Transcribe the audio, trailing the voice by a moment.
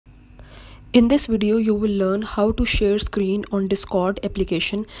In this video, you will learn how to share screen on Discord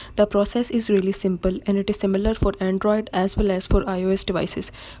application. The process is really simple and it is similar for Android as well as for iOS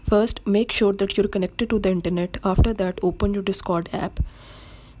devices. First, make sure that you're connected to the internet. After that, open your Discord app.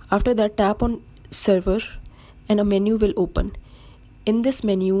 After that, tap on server and a menu will open. In this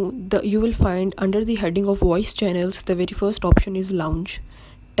menu, you will find under the heading of voice channels, the very first option is lounge.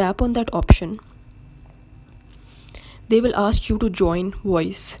 Tap on that option. They will ask you to join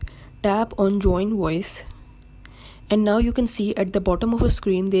voice. Tap on join voice, and now you can see at the bottom of the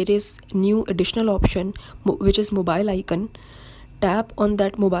screen there is new additional option which is mobile icon. Tap on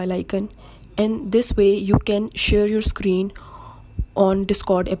that mobile icon, and this way you can share your screen on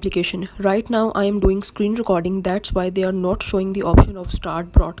Discord application. Right now I am doing screen recording, that's why they are not showing the option of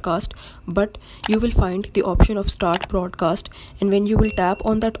start broadcast, but you will find the option of start broadcast, and when you will tap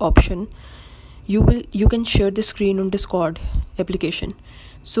on that option, you can share the screen on Discord application.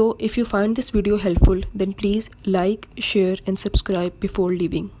 So if you find this video helpful, then please like, share and subscribe before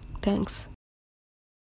leaving. Thanks.